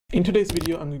In today's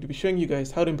video, I'm going to be showing you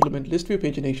guys how to implement ListView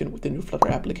pagination within your Flutter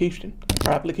application.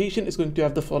 Our application is going to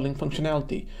have the following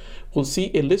functionality. We'll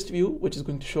see a list view, which is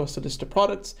going to show us a list of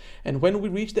products. And when we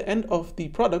reach the end of the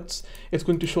products, it's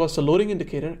going to show us a loading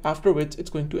indicator, after which it's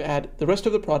going to add the rest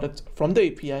of the products from the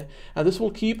API. And this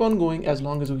will keep on going as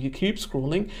long as we keep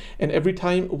scrolling. And every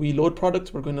time we load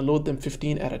products, we're going to load them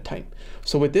 15 at a time.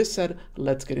 So with this said,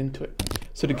 let's get into it.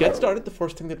 So to get started, the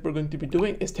first thing that we're going to be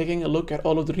doing is taking a look at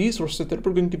all of the resources that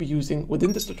we're going to be using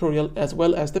within this tutorial, as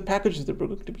well as the packages that we're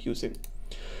going to be using.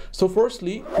 So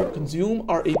firstly, to consume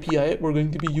our API, we're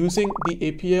going to be using the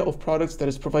API of products that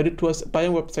is provided to us by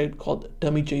a website called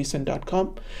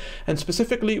dummyjson.com. And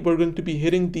specifically, we're going to be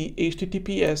hitting the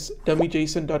https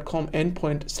dummyjson.com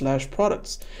endpoint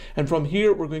 /products. And from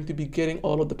here, we're going to be getting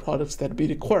all of the products that we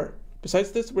require.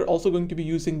 Besides this, we're also going to be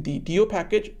using the DO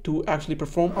package to actually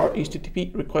perform our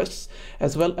HTTP requests,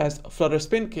 as well as Flutter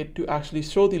Spin Kit to actually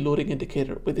show the loading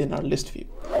indicator within our list view.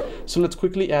 So let's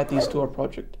quickly add these to our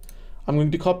project. I'm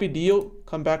going to copy DO,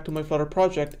 come back to my Flutter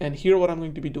project, and here what I'm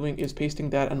going to be doing is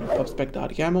pasting that under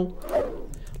pubspec.yaml,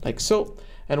 like so.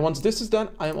 And once this is done,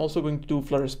 I am also going to do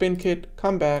Flutter Spin Kit,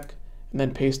 come back, and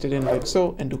then paste it in like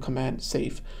so, and do command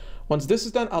save. Once this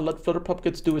is done, I'll let Flutter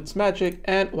Pupkits do its magic,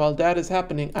 and while that is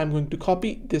happening, I'm going to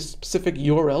copy this specific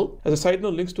URL. As a side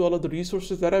note, links to all of the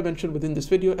resources that I mentioned within this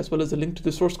video, as well as the link to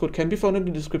the source code, can be found in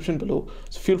the description below,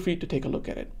 so feel free to take a look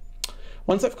at it.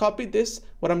 Once I've copied this,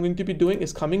 what I'm going to be doing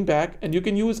is coming back, and you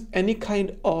can use any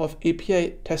kind of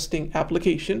API testing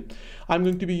application. I'm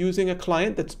going to be using a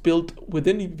client that's built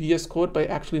within VS Code by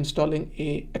actually installing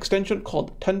an extension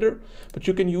called Thunder, but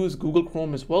you can use Google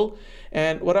Chrome as well.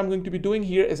 And what I'm going to be doing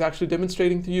here is actually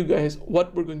demonstrating to you guys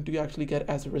what we're going to actually get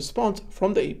as a response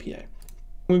from the API.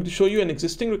 I'm going to show you an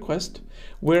existing request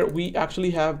where we actually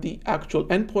have the actual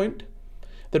endpoint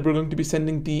that we're going to be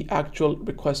sending the actual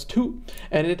request to,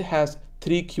 and it has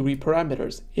 3 query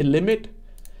parameters: a limit,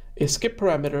 a skip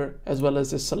parameter, as well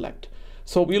as a select.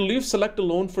 So we'll leave select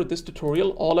alone for this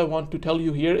tutorial. All I want to tell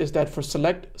you here is that for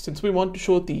select, since we want to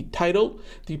show the title,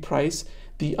 the price,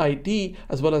 the ID,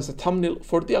 as well as the thumbnail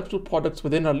for the actual products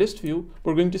within our list view,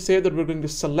 we're going to say that we're going to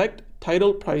select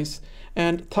title, price,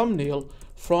 and thumbnail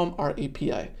from our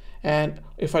API. And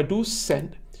if I do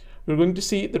send, we're going to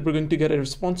see that we're going to get a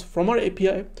response from our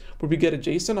API where we get a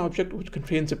JSON object which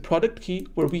contains a product key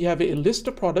where we have a list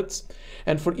of products,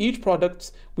 and for each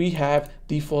product we have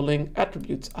the following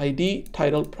attributes: ID,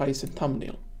 title, price, and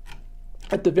thumbnail.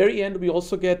 At the very end, we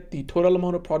also get the total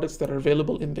amount of products that are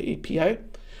available in the API,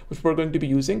 which we're going to be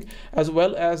using, as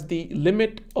well as the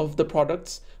limit of the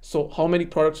products. So how many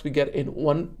products we get in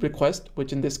one request,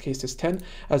 which in this case is 10,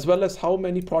 as well as how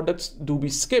many products do we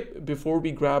skip before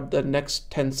we grab the next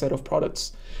 10 set of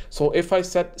products. So if I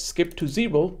set skip to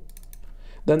 0,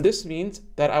 then this means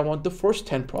that I want the first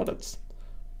 10 products.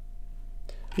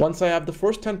 Once I have the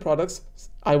first 10 products,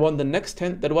 I want the next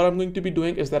 10. Then what I'm going to be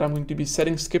doing is that I'm going to be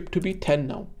setting skip to be 10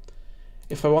 now.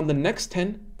 If I want the next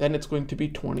 10, then it's going to be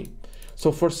 20.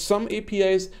 So for some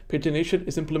APIs, pagination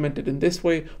is implemented in this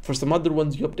way. For some other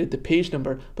ones, you update the page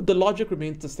number, but the logic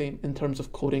remains the same in terms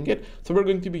of coding it. So we're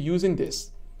going to be using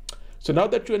this. So now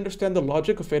that you understand the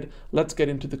logic of it, let's get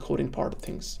into the coding part of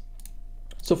things.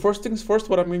 So first things first,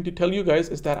 what I'm going to tell you guys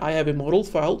is that I have a model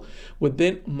file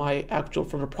within my actual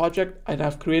Flutter project, and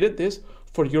I've created this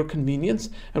for your convenience.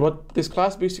 And what this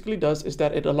class basically does is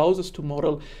that it allows us to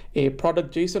model a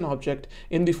product JSON object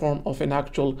in the form of an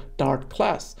actual Dart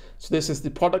class. So this is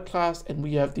the product class, and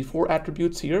we have the 4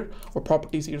 attributes here, or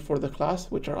properties here for the class,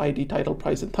 which are ID, title,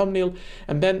 price, and thumbnail.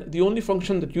 And then the only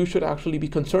function that you should actually be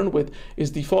concerned with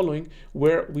is the following,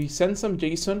 where we send some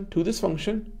JSON to this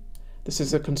function. This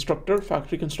is a constructor,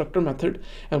 factory constructor method.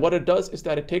 And what it does is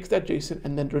that it takes that JSON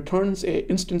and then returns an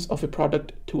instance of a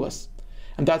product to us.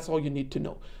 And that's all you need to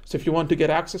know. So if you want to get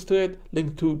access to it,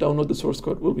 link to download the source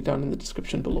code will be down in the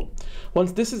description below.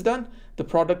 Once this is done, the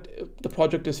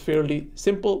project is fairly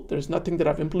simple. There's nothing that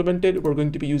I've implemented. We're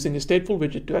going to be using a stateful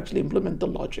widget to actually implement the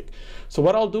logic. So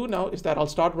what I'll do now is that I'll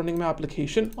start running my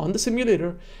application on the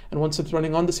simulator. And once it's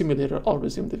running on the simulator, I'll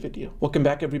resume the video. Welcome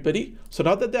back, everybody. So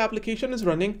now that the application is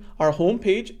running, our home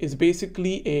page is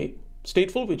basically a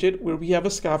stateful widget where we have a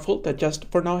scaffold that just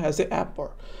for now has an app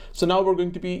bar. So now we're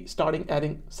going to be starting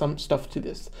adding some stuff to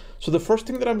this. So the first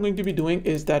thing that I'm going to be doing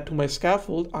is that to my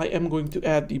scaffold, I am going to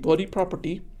add the body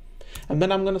property. And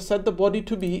then I'm going to set the body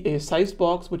to be a sized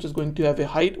box, which is going to have a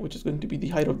height, which is going to be the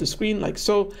height of the screen, like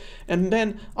so. And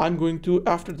then I'm going to,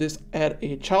 after this, add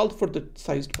a child for the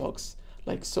sized box,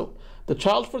 like so. The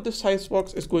child for this size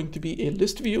box is going to be a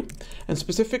list view, and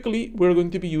specifically we're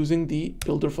going to be using the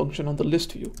builder function on the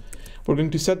list view. We're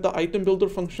going to set the item builder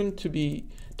function to be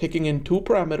taking in two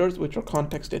parameters, which are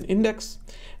context and index.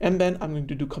 And then I'm going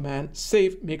to do command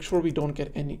save, make sure we don't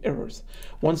get any errors.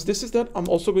 Once this is done, I'm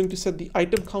also going to set the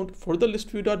item count for the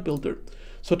ListView.builder.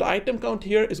 So the item count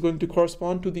here is going to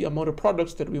correspond to the amount of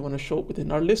products that we want to show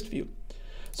within our list view.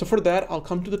 So for that, I'll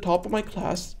come to the top of my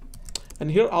class,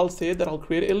 and here I'll say that I'll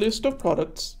create a list of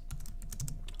products.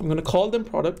 I'm going to call them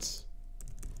products,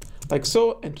 like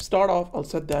so, and to start off, I'll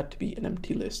set that to be an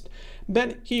empty list.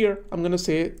 Then here, I'm going to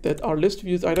say that our list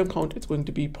view's item count is going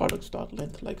to be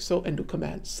products.length, like so, and do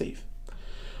command save.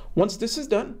 Once this is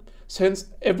done, since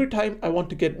every time I want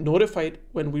to get notified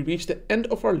when we reach the end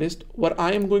of our list, what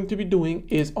I am going to be doing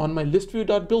is on my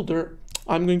ListView.builder,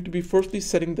 I'm going to be firstly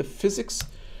setting the physics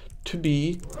to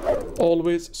be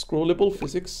always scrollable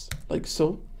physics, like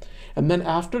so. And then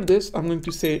after this, I'm going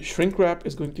to say shrink wrap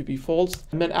is going to be false.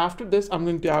 And then after this, I'm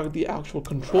going to add the actual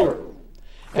controller.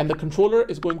 And the controller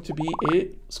is going to be a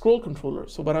scroll controller.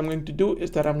 So what I'm going to do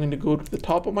is that I'm going to go to the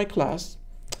top of my class.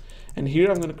 And here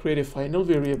I'm going to create a final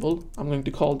variable. I'm going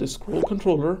to call this scroll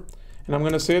controller. And I'm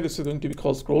going to say this is going to be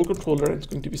called scroll controller. And it's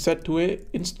going to be set to an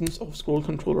instance of scroll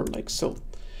controller, like so.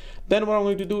 Then what I'm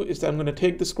going to do is that I'm going to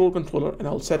take the scroll controller and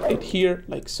I'll set it here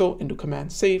like so, and do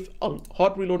command save. I'll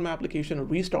hot reload my application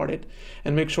and restart it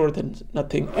and make sure that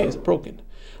nothing is broken.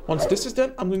 Once this is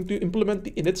done, I'm going to implement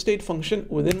the init state function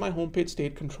within my homepage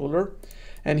state controller.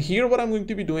 And here what I'm going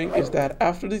to be doing is that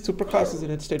after the superclass's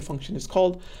init state function is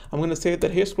called, I'm going to say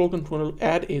that hey, scroll controller,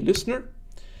 add a listener.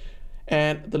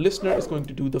 And the listener is going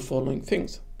to do the following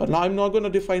things. But now I'm not going to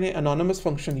define an anonymous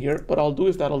function here. What I'll do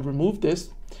is that I'll remove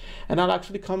this, and I'll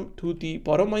actually come to the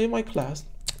bottom of my class.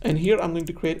 And here I'm going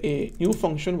to create a new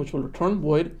function which will return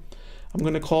void. I'm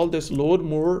going to call this load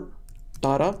more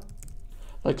data,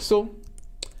 like so.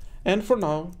 And for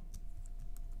now,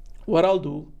 what I'll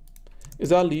do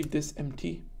is I'll leave this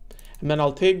empty. And then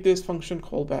I'll take this function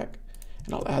callback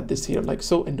and I'll add this here like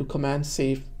so, and do command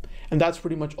save. And that's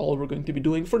pretty much all we're going to be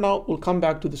doing for now. We'll come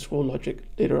back to the scroll logic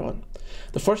later on.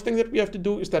 The first thing that we have to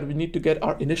do is that we need to get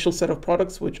our initial set of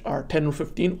products, which are 10 or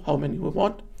 15, how many we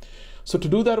want. So to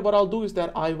do that, what I'll do is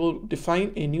that I will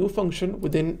define a new function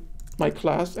within my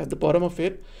class at the bottom of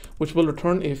it, which will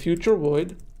return a future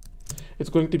void. It's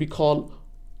going to be called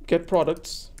get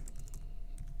products,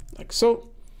 like so.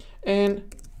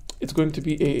 And it's going to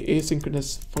be a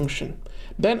asynchronous function.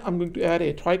 Then I'm going to add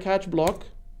a try catch block,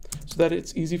 so that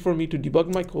it's easy for me to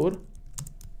debug my code.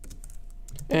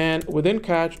 And within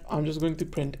catch, I'm just going to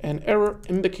print an error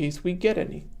in the case we get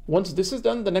any. Once this is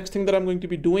done, the next thing that I'm going to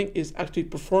be doing is actually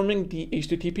performing the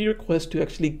HTTP request to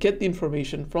actually get the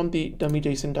information from the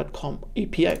dummyjson.com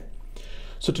API.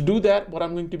 So to do that, what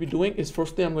I'm going to be doing is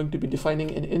firstly, I'm going to be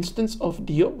defining an instance of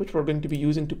Dio, which we're going to be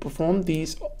using to perform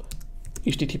these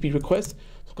HTTP requests.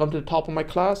 So come to the top of my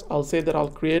class, I'll say that I'll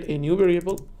create a new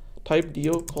variable, type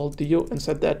Dio, called Dio, and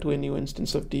set that to a new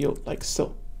instance of Dio, like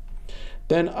so.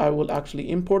 Then I will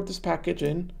actually import this package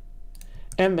in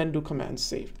and then do command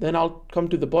save. Then I'll come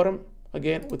to the bottom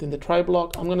again within the try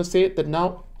block. I'm going to say that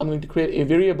now I'm going to create a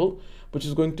variable which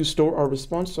is going to store our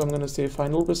response. So I'm going to say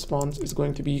final response is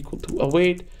going to be equal to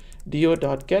await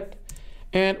dio.get,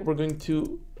 and we're going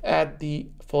to add the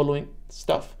following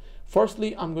stuff.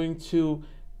 Firstly, I'm going to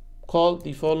call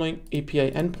the following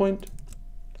API endpoint,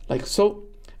 like so.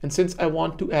 And since I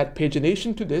want to add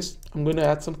pagination to this, I'm going to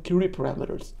add some query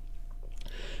parameters.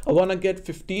 I want to get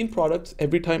 15 products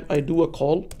every time I do a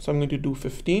call. So I'm going to do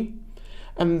 15.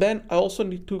 And then I also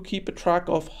need to keep a track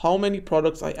of how many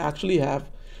products I actually have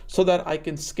so that I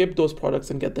can skip those products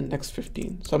and get the next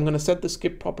 15. So I'm going to set the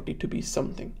skip property to be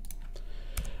something.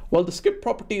 Well, the skip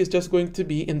property is just going to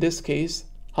be, in this case,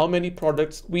 how many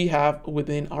products we have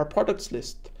within our products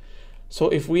list. So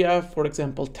if we have, for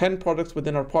example, 10 products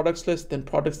within our products list, then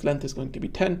products length is going to be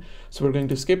 10. So we're going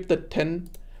to skip the 10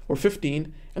 or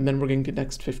 15, and then we're going to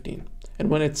next 15. And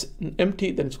when it's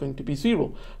empty, then it's going to be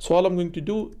 0. So all I'm going to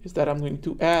do is that I'm going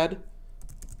to add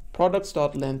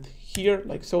products.length here,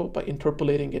 like so, by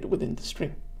interpolating it within the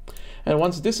string. And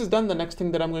once this is done, the next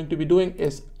thing that I'm going to be doing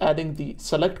is adding the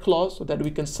select clause so that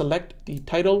we can select the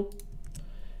title,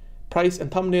 price,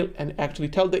 and thumbnail, and actually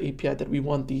tell the API that we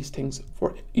want these things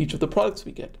for each of the products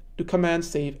we get. Do command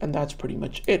save, and that's pretty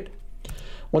much it.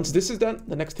 Once this is done,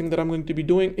 the next thing that I'm going to be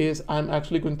doing is I'm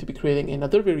actually going to be creating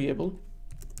another variable,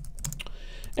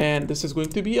 and this is going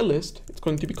to be a list. It's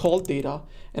going to be called data,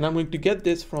 and I'm going to get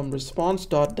this from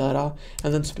response.data,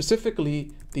 and then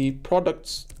specifically the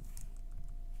products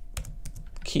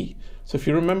key. So if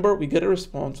you remember, we get a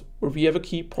response where we have a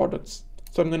key products.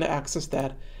 So I'm going to access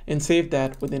that and save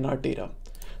that within our data.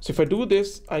 So if I do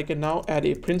this, I can now add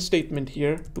a print statement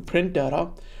here to print data.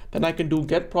 Then I can do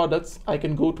get products. I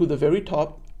can go to the very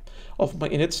top of my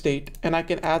init state, and I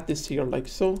can add this here like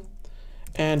so,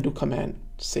 and do command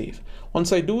save.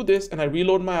 Once I do this and I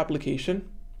reload my application,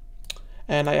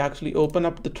 and I actually open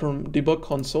up the term debug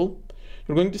console,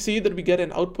 you're going to see that we get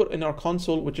an output in our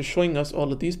console which is showing us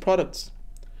all of these products.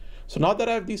 So now that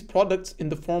I have these products in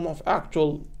the form of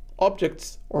actual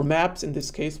objects or maps in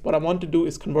this case, what I want to do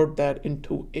is convert that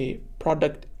into a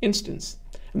product instance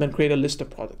and then create a list of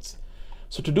products.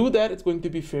 So to do that, it's going to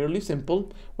be fairly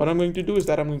simple. What I'm going to do is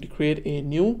that I'm going to create a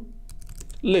new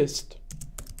list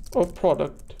of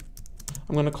product.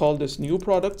 I'm going to call this new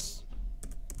products.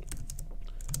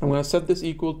 I'm going to set this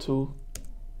equal to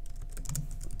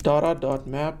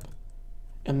data.map.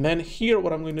 And then here,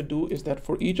 what I'm going to do is that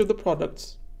for each of the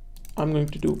products, I'm going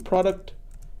to do product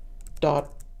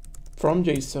dot from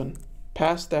JSON,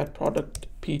 pass that product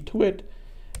P to it,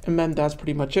 and then that's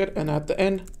pretty much it. And at the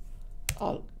end,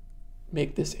 I'll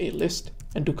make this a list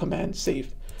and do command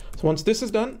save. So once this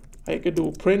is done, I could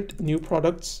do print new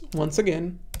products once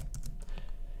again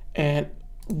and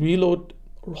reload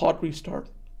or hot restart.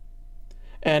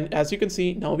 And as you can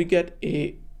see, now we get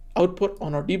a output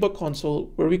on our debug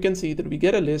console where we can see that we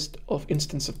get a list of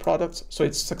instance of products. So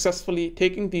it's successfully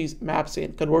taking these maps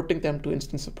and converting them to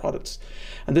instance of products.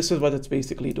 And this is what it's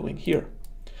basically doing here.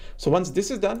 So once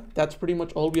this is done, that's pretty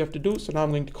much all we have to do. So now I'm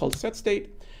going to call set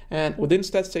state. And within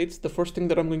set states, the first thing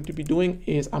that I'm going to be doing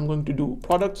is I'm going to do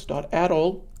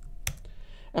products.addAll.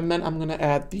 And then I'm going to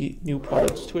add the new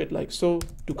products to it like so,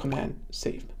 do command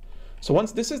save. So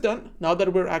once this is done, now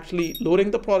that we're actually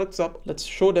loading the products up, let's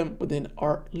show them within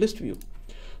our list view.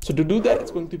 So to do that,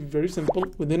 it's going to be very simple.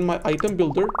 Within my item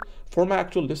builder, for my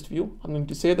actual list view, I'm going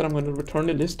to say that I'm going to return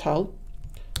a list tile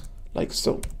like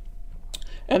so.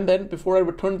 And then before I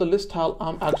return the list tile,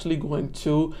 I'm actually going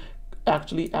to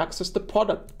access the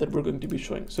product that we're going to be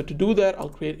showing. So to do that, I'll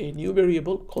create a new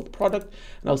variable called product,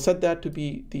 and I'll set that to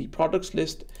be the products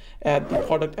list, add the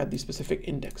product at the specific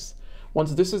index.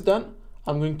 Once this is done,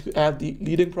 I'm going to add the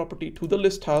leading property to the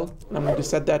list tile, and I'm going to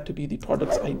set that to be the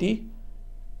product's ID.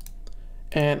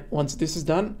 And once this is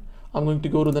done, I'm going to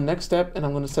go to the next step and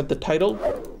I'm going to set the title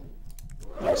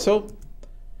like so.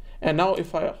 And now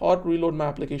if I hot reload my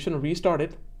application and restart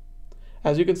it,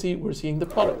 as you can see, we're seeing the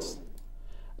products.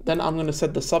 Then I'm going to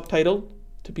set the subtitle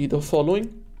to be the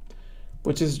following,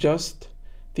 which is just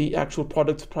the actual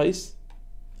product's price,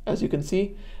 as you can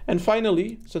see. And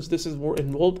finally, since this is more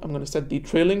involved, I'm going to set the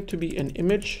trailing to be an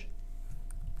image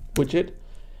widget,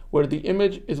 where the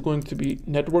image is going to be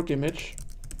network image,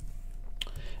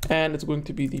 and it's going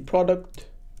to be the product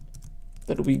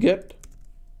that we get,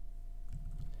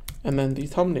 and then the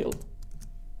thumbnail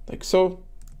like so.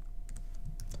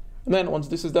 And then once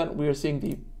this is done, we are seeing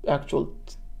the actual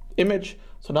image.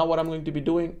 So now what I'm going to be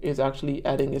doing is actually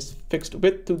adding a fixed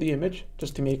width to the image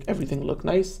just to make everything look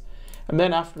nice. And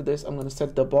then after this, I'm going to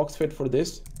set the box fit for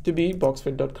this to be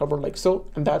boxfit.cover like so.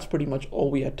 And that's pretty much all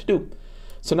we had to do.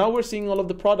 So now we're seeing all of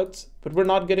the products, but we're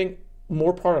not getting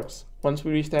more products. Once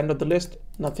we reach the end of the list,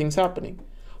 nothing's happening.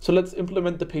 So let's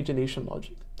implement the pagination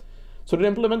logic. So to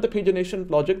implement the pagination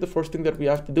logic, the first thing that we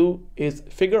have to do is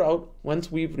figure out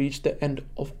once we've reached the end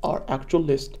of our actual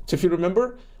list. So if you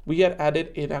remember, we had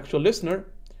added an actual listener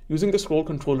using the scroll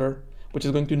controller, which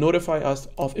is going to notify us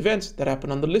of events that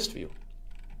happen on the list view.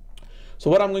 So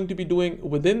what I'm going to be doing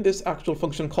within this actual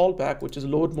function callback, which is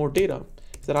load more data,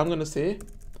 is that I'm going to say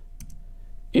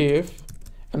if,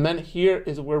 and then here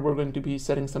is where we're going to be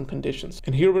setting some conditions.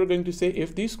 And here we're going to say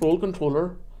if the scroll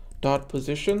controller dot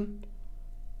position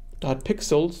dot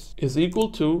pixels is equal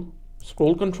to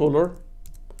scroll controller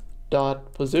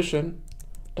dot position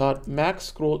dot max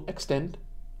scroll extent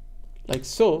like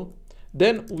so,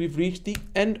 then we've reached the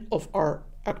end of our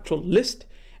actual list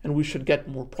and we should get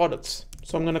more products.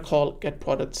 So I'm going to call get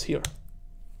products here.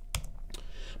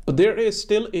 But there is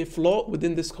still a flaw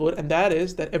within this code, and that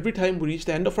is that every time we reach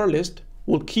the end of our list,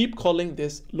 we'll keep calling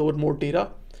this load more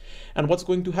data. And what's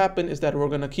going to happen is that we're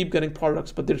going to keep getting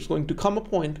products, but there's going to come a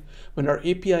point when our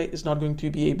API is not going to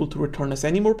be able to return us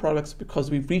any more products because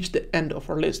we've reached the end of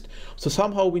our list. So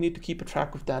somehow we need to keep a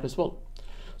track of that as well.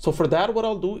 So for that, what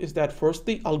I'll do is that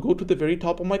firstly, I'll go to the very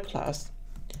top of my class.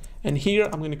 And here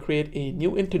I'm going to create a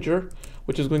new integer,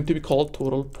 which is going to be called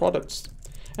total products.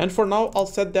 And for now, I'll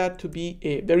set that to be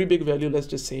a very big value. Let's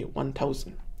just say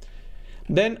 1000.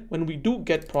 Then when we do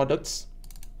get products,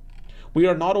 we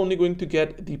are not only going to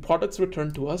get the products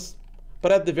returned to us,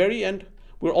 but at the very end,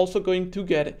 we're also going to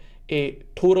get a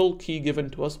total key given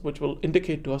to us, which will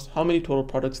indicate to us how many total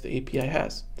products the API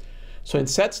has. So in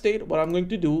set state, what I'm going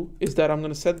to do is that I'm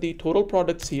going to set the total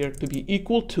products here to be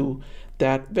equal to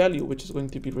that value, which is going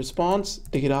to be response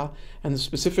data and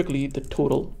specifically the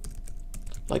total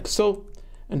like so.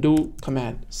 and do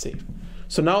command save.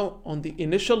 So now on the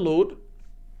initial load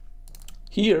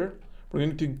here, we're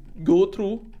going to go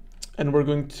through and we're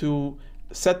going to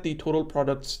set the total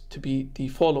products to be the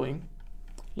following,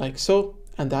 like so,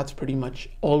 and that's pretty much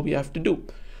all we have to do.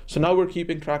 So now we're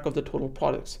keeping track of the total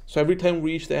products. So every time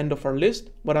we reach the end of our list,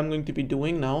 what I'm going to be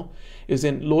doing now is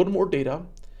in load more data.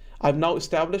 I've now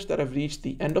established that I've reached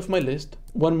the end of my list.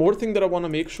 One more thing that I want to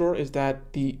make sure is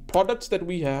that the products that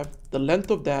we have, the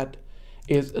length of that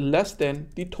is less than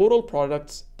the total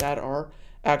products that are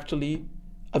actually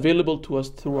available to us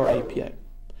through our API.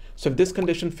 So if this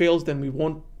condition fails, then we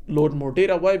won't load more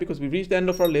data. Why? Because we reached the end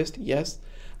of our list, yes,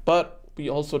 but we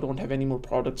also don't have any more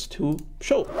products to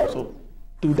show. So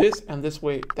do this, and this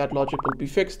way that logic will be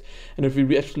fixed. And if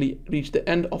we actually reach the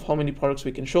end of how many products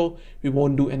we can show, we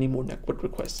won't do any more network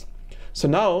requests. So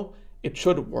now it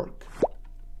should work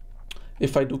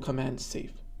if I do command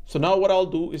save. So now what I'll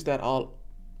do is that I'll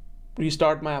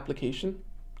restart my application,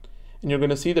 and you're going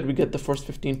to see that we get the first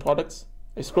 15 products.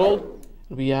 I scroll,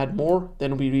 we add more,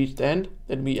 then we reach the end,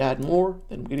 then we add more,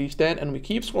 then we reach the end, and we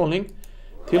keep scrolling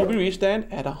till we reach the end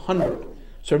at 100.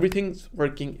 So everything's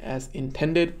working as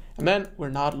intended, and then we're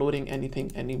not loading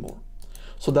anything anymore.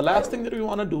 So the last thing that we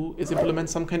want to do is implement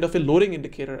some kind of a loading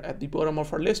indicator at the bottom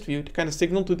of our list view to kind of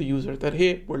signal to the user that,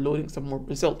 hey, we're loading some more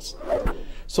results.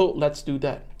 So let's do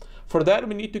that. For that,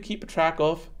 we need to keep track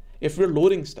of if we're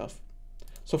loading stuff.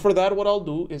 So for that, what I'll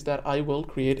do is that I will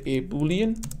create a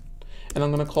Boolean, and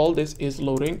I'm going to call this is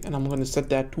loading, and I'm going to set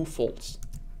that to false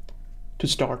to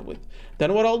start with.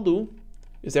 Then what I'll do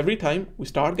is every time we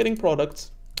start getting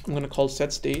products, I'm going to call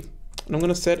set state, and I'm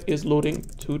going to set is loading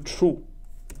to true.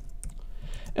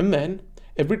 And then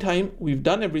every time we've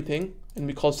done everything and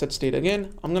we call set state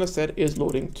again, I'm going to set is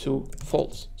loading to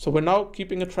false. So we're now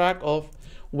keeping a track of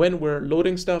when we're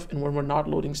loading stuff and when we're not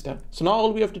loading stuff. So now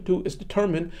all we have to do is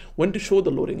determine when to show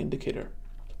the loading indicator.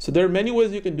 So there are many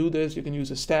ways you can do this. You can use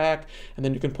a stack, and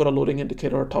then you can put a loading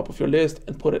indicator on top of your list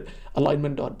and put it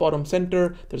alignment.bottom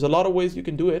center. There's a lot of ways you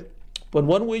can do it. But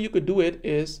one way you could do it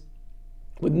is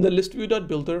within the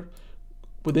ListView.builder,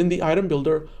 within the item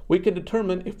builder, we can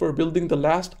determine if we're building the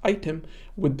last item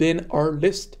within our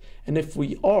list. And if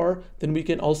we are, then we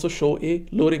can also show a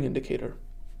loading indicator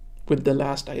with the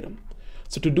last item.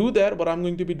 So to do that, what I'm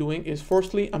going to be doing is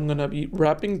firstly, I'm going to be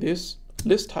wrapping this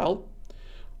list tile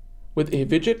with a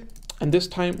widget. And this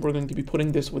time we're going to be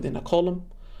putting this within a column.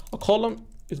 A column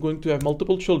is going to have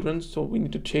multiple children. So we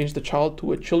need to change the child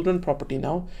to a children property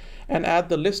now and add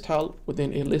the list tile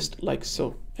within a list like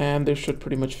so. And this should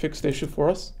pretty much fix the issue for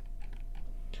us.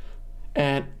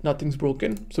 And nothing's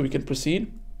broken, so we can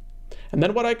proceed. And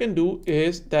then what I can do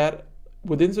is that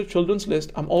within the children's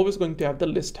list, I'm always going to have the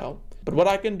list tile. But what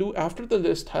I can do after the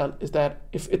list tile is that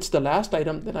if it's the last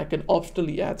item, then I can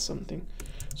optionally add something.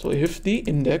 So if the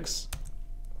index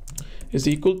is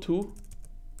equal to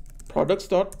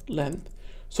products.length,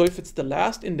 so if it's the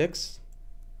last index,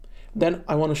 then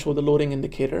I want to show the loading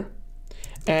indicator.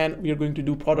 And we are going to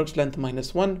do products length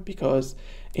 -1 because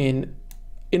in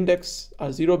index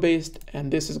are 0 based,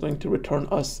 and this is going to return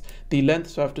us the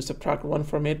length. So I have to subtract 1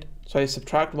 from it. So I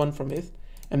subtract 1 from it.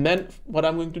 And then what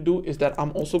I'm going to do is that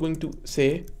I'm also going to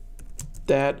say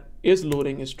that is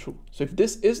loading is true. So if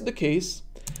this is the case,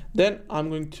 then I'm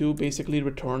going to basically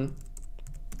return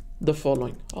the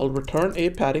following. I'll return a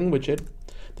padding widget.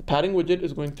 The padding widget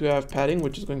is going to have padding,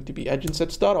 which is going to be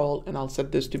edge_insets.all, and I'll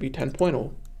set this to be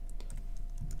 10.0.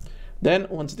 Then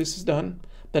once this is done,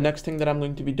 the next thing that I'm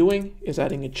going to be doing is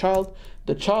adding a child.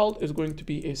 The child is going to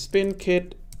be a spin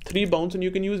kit 3 bounds, and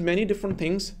you can use many different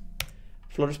things.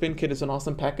 Flutter spin kit is an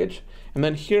awesome package. And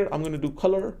then here I'm going to do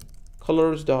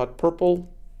colors.purple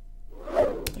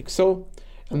like so.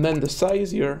 And then the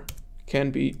size here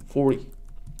can be 40.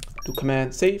 Do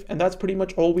command save, and that's pretty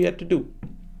much all we had to do.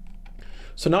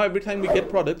 So now every time we get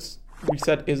products, we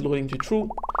set is loading to true,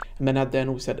 and then at the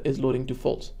end we set is loading to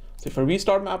false. So if I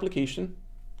restart my application,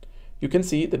 you can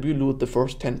see that we load the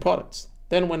first 10 products.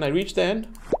 Then when I reach the end,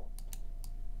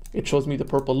 it shows me the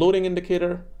purple loading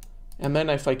indicator. And then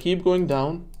if I keep going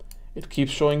down, it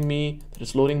keeps showing me that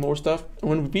it's loading more stuff. And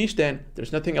when we reach the end,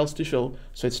 there's nothing else to show,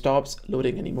 so it stops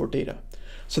loading any more data.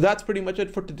 So that's pretty much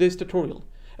it for today's tutorial.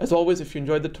 As always, if you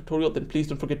enjoyed the tutorial, then please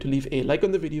don't forget to leave a like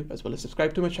on the video as well as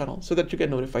subscribe to my channel so that you get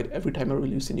notified every time I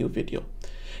release a new video.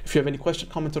 If you have any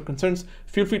questions, comments, or concerns,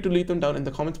 feel free to leave them down in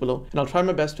the comments below, and I'll try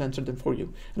my best to answer them for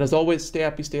you. And as always, stay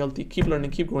happy, stay healthy, keep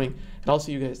learning, keep growing, and I'll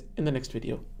see you guys in the next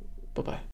video. Bye-bye.